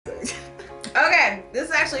Okay, this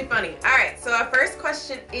is actually funny. All right, so our first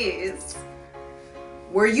question is,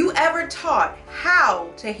 were you ever taught how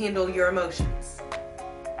to handle your emotions?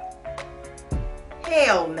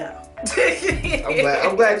 Hell no.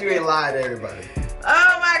 I'm glad you ain't lied to everybody.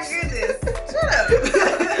 Oh my goodness. Shut up.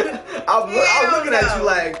 I was looking at you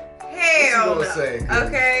like, hell what's no. he gonna say?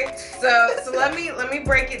 Okay, so let me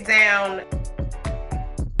break it down.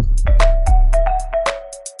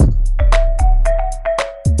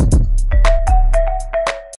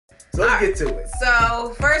 So let's get to it.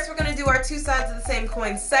 So first we're gonna do our two sides of the same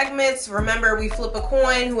coin segments. Remember, we flip a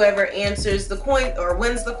coin. Whoever answers the coin or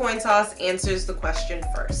wins the coin toss answers the question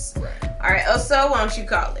first. Right. All right, Oso, why don't you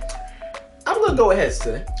call it? I'm gonna go ahead,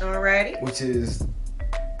 sir. Alrighty. Which is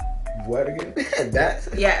what again? That?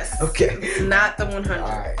 Yes. Okay. It's not the 100. All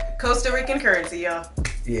right. Costa Rican currency, y'all.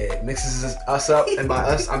 Yeah, it mixes us up, and by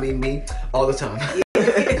us I mean me all the time.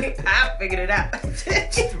 I figured it out.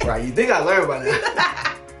 Right? You think I learned by now?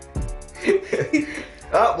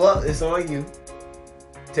 Oh well, it's on you.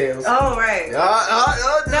 Tails. Oh right. No.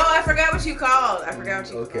 No, I forgot what you called. Okay, I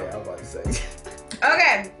was about to say.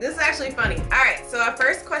 Okay, this is actually funny. All right, so our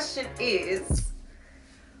first question is,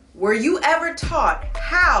 were you ever taught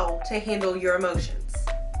how to handle your emotions?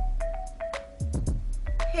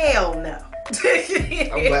 Hell no.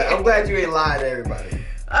 I'm glad you ain't lied to everybody.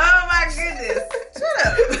 Oh my goodness. Shut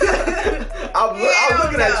up. I was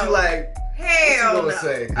looking at you like, hell what's he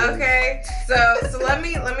no. gonna say? Okay, so let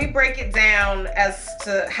me break it down as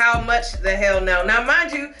to how much the hell no. Now,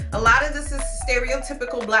 mind you, a lot of this is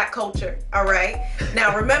stereotypical black culture. All right.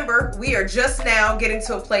 Now, remember, we are just now getting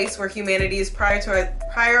to a place where humanity is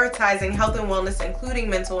prioritizing health and wellness, including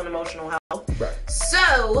mental and emotional health. Right.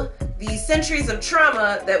 So the centuries of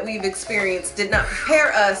trauma that we've experienced did not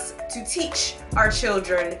prepare us to teach our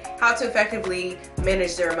children how to effectively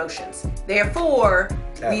manage their emotions. Therefore,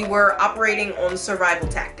 we were operating on survival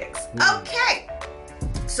tactics. Okay.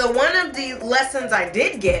 So one of the lessons I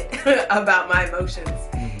did get about my emotions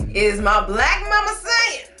is my black mama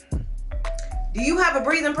saying, do you have a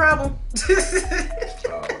breathing problem?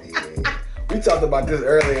 Oh, yeah. We talked about this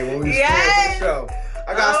earlier when we was Yes. the show.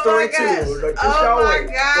 I got a story too. Oh my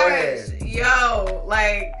gosh. Yo,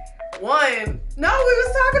 like, one, no, we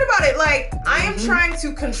was talking about it. Like, I am trying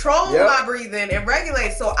to control my breathing and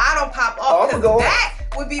regulate so I don't pop off, because that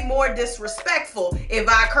would be more disrespectful if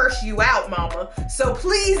I curse you out, mama. So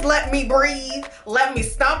please let me breathe. Let me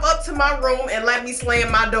stomp up to my room and let me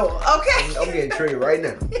slam my door. Okay? I'm getting triggered right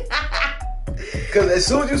now. Because as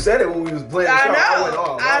soon as you said it when we was playing the show, I went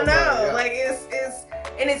off. I know. Like,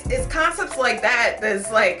 it's concepts like that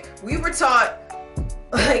that's like, we were taught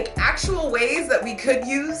like actual ways that we could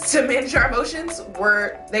use to manage our emotions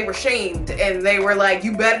were shamed, and they were like,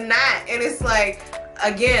 you better not. And it's like,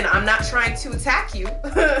 again, I'm not trying to attack you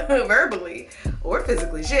verbally or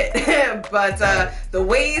physically, shit. But the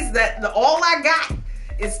ways that all I got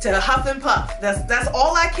is to huff and puff. That's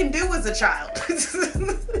all I can do as a child.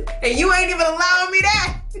 And you ain't even allowing me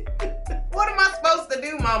that. What am I supposed to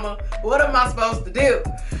do, mama? What am I supposed to do?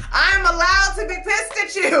 I'm allowed to be pissed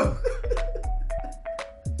at you.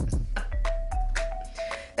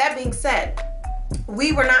 That being said,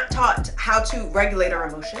 we were not taught how to regulate our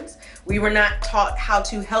emotions. We were not taught how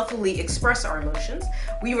to healthily express our emotions.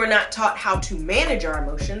 We were not taught how to manage our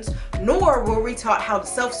emotions, nor were we taught how to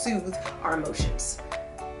self-soothe our emotions.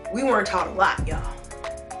 We weren't taught a lot, y'all.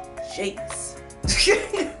 Jeez.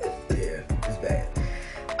 Yeah, it's bad.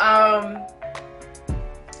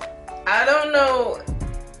 I don't know.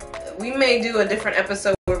 We may do a different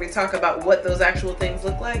episode where we talk about what those actual things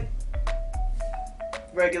look like.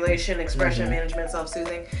 Regulation, expression, management,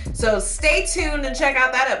 self-soothing. So stay tuned and check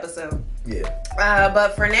out that episode. Yeah.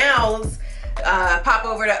 But for now, let's pop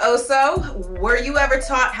over to Oso. Were you ever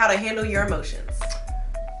taught how to handle your emotions?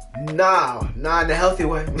 Nah, not in a healthy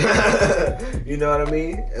way. You know what I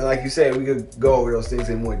mean? And like you said, we could go over those things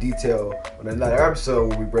in more detail on another episode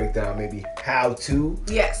where we break down maybe how to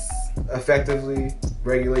effectively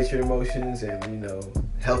regulate your emotions and, you know,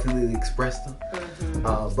 healthily express them.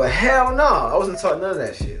 But hell no, I wasn't taught none of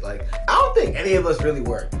that shit. Like, I don't think any of us really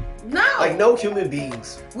were. No. Like, no human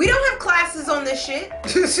beings. We don't have classes on this shit.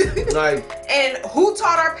 Like, and who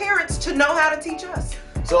taught our parents to know how to teach us?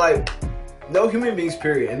 So, like, no human beings,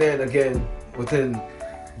 period. And then, again, within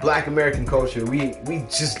Black American culture, we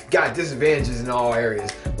just got disadvantages in all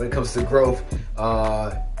areas when it comes to growth,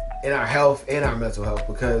 in our health and our mental health,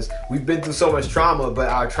 because we've been through so much trauma, but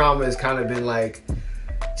our trauma has kind of been, like,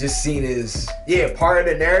 just seen as, part of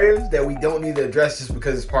the narrative that we don't need to address just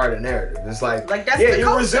because it's part of the narrative. It's like that's the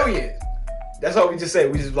culture. Resilient. That's all we just say.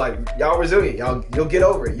 We just like, y'all resilient. You'll get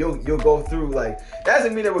over it. You'll go through. Like, that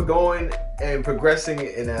doesn't mean that we're going and progressing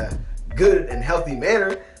in a good and healthy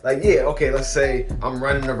manner. Like, yeah, okay, let's say I'm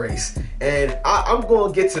running a race and I'm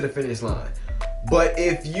going to get to the finish line. But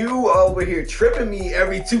if you are over here tripping me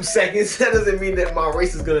every 2 seconds, that doesn't mean that my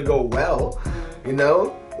race is going to go well. You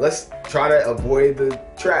know, let's try to avoid the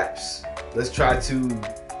traps. Let's try to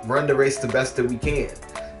run the race the best that we can.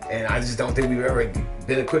 And I just don't think we've ever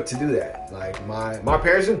been equipped to do that. Like, my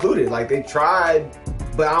parents included. Like, they tried,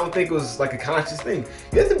 but I don't think it was like a conscious thing.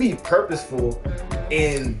 You have to be purposeful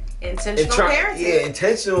in intentional parenting. Yeah,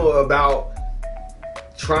 intentional about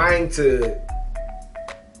trying to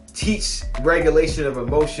teach regulation of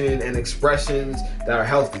emotion and expressions that are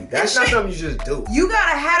healthy. That's not something you just do. You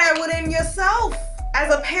gotta have that within yourself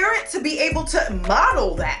as a parent to be able to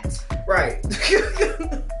model that. Right.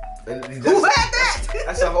 Who had that?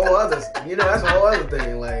 That's a whole other, that's a whole other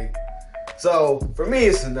thing. Like, so for me,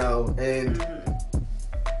 it's a no. And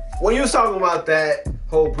when you was talking about that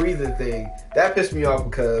whole breathing thing, that pissed me off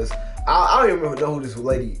because I don't even know who this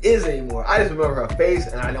lady is anymore. I just remember her face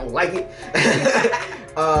and I don't like it.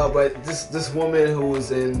 But this woman who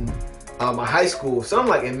was in my high school, some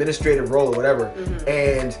like administrative role or whatever,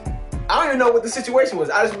 and I don't even know what the situation was.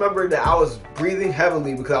 I just remember that I was breathing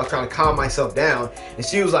heavily because I was trying to calm myself down. And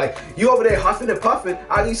she was like, you over there huffing and puffing.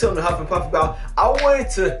 I need something to huff and puff about. I wanted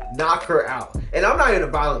to knock her out. And I'm not even a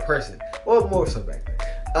violent person. Well, more so back then.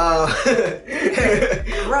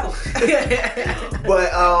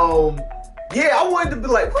 But yeah, I wanted to be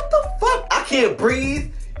like, what the fuck? I can't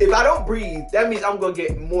breathe. If I don't breathe, that means I'm gonna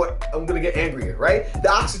get angrier, right?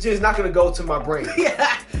 The oxygen is not gonna go to my brain.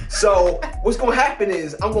 Yeah. So what's gonna happen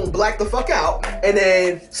is I'm gonna black the fuck out, and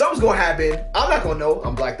then something's gonna happen. I'm not gonna know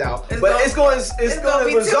I'm blacked out, but it's gonna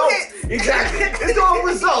result. Exactly. It's gonna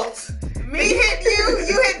result. Me hit you,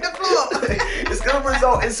 you hit the floor. It's gonna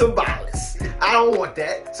result in some violence. I don't want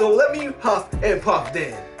that. So let me huff and puff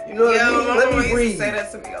then. You know what I mean? Let me breathe. Say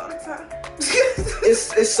that to me all the time.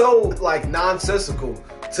 It's so like nonsensical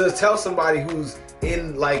to tell somebody who's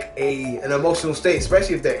in like an emotional state,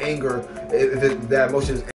 especially if that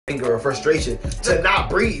emotion is anger or frustration, to not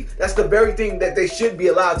breathe. That's the very thing that they should be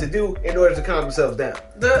allowed to do in order to calm themselves down.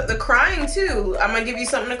 The crying too. I'm gonna give you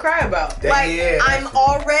something to cry about. I'm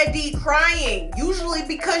already crying, usually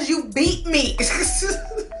because you beat me.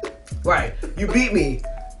 Right, you beat me.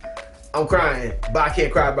 I'm crying, but I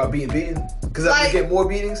can't cry about being beaten because I can get more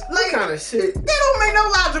beatings. That kind of shit. That don't make no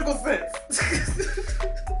logical sense.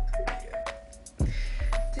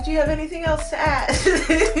 Did you have anything else to add?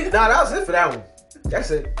 Nah, that was it for that one. That's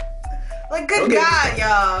it. Like, good God,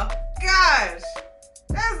 y'all. Gosh.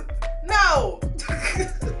 That's... No.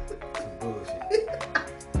 Bullshit.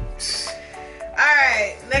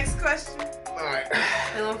 Alright, next question. Alright.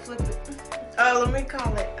 And I'm flip it. Oh, let me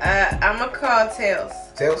call it. I'm gonna call Tails.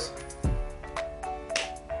 Tails?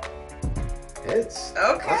 It's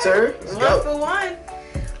okay. My turn. One for one.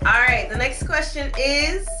 Alright, the next question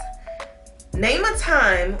is, name a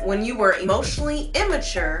time when you were emotionally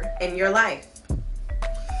immature in your life.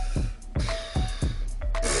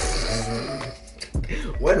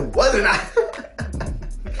 When wasn't I?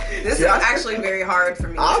 This is actually very hard for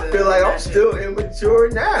me. I feel like I'm still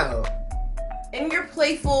immature now. In your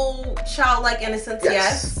playful, childlike innocence,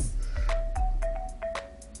 yes.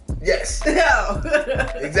 Yes. No.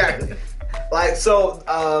 Exactly. Like, so,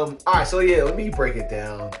 alright, so yeah, let me break it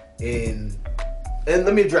down and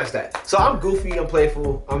let me address that. So I'm goofy, I'm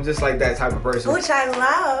playful, I'm just like that type of person. Which I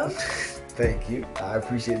love. Thank you. I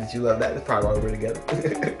appreciate that you love that. That's probably why we're together.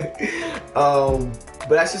 But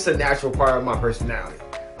that's just a natural part of my personality.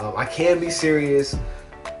 I can be serious,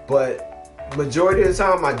 but majority of the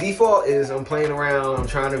time, my default is I'm playing around, I'm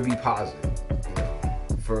trying to be positive,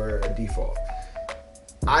 for a default.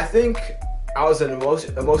 I think I was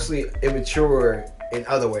emotionally immature in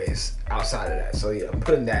other ways outside of that. So yeah, I'm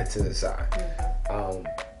putting that to the side.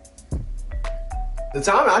 The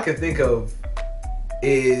time I can think of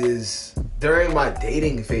is during my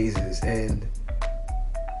dating phases and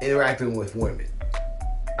interacting with women.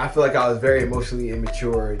 I feel like I was very emotionally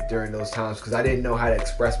immature during those times because I didn't know how to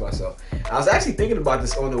express myself. I was actually thinking about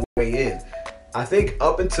this on the way in. I think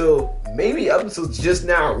up until just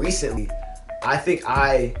now recently, I think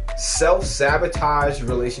I self-sabotage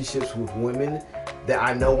relationships with women that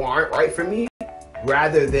I know aren't right for me,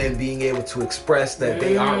 rather than being able to express that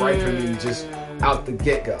they aren't right for me just out the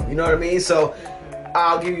get-go. You know what I mean? So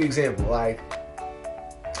I'll give you an example. Like,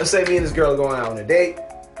 let's say me and this girl are going out on a date.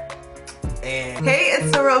 And hey,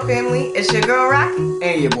 it's the Real Family. It's your girl Rocky.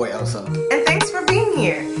 And your boy Elsa. And thanks for being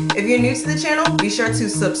here. If you're new to the channel, be sure to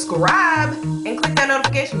subscribe and click that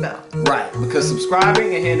notification bell. Right, because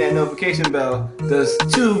subscribing and hitting that notification bell does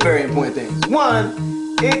two very important things. One,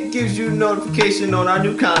 it gives you notification on our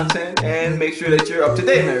new content and make sure that you're up to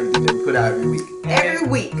date on everything that we put out every week. Every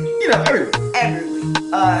week. You know, every week. Every week.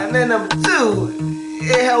 And then number two,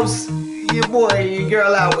 it helps your boy and your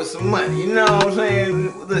girl out with some money. You know what I'm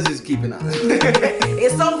saying? Let's just keep it honest.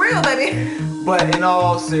 It's so real, baby. But in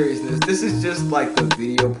all seriousness, this is just like the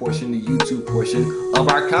video portion, the YouTube portion of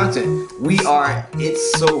our content. We are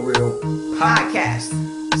It's So Real podcast.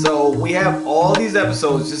 So we have all these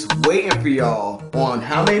episodes just waiting for y'all on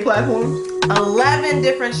how many platforms? 11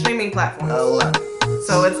 different streaming platforms. 11.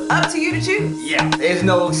 So it's up to you to choose. Yeah, there's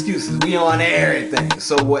no excuses. We on everything.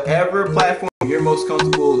 So whatever platform you're most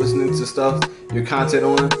comfortable listening to stuff, your content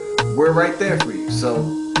on, we're right there for you. So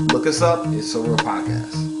look us up. It's So Real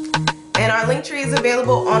Podcast. And our link tree is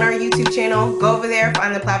available on our YouTube channel. Go over there,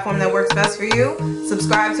 find the platform that works best for you,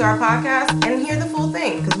 subscribe to our podcast, and hear the full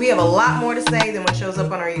thing. Because we have a lot more to say than what shows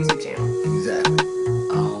up on our YouTube channel. Exactly.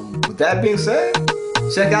 With that being said,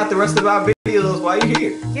 check out the rest of our videos while you're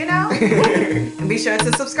here. You know? And be sure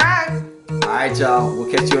to subscribe. Alright, y'all.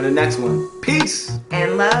 We'll catch you on the next one. Peace.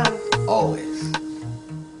 And love. Always.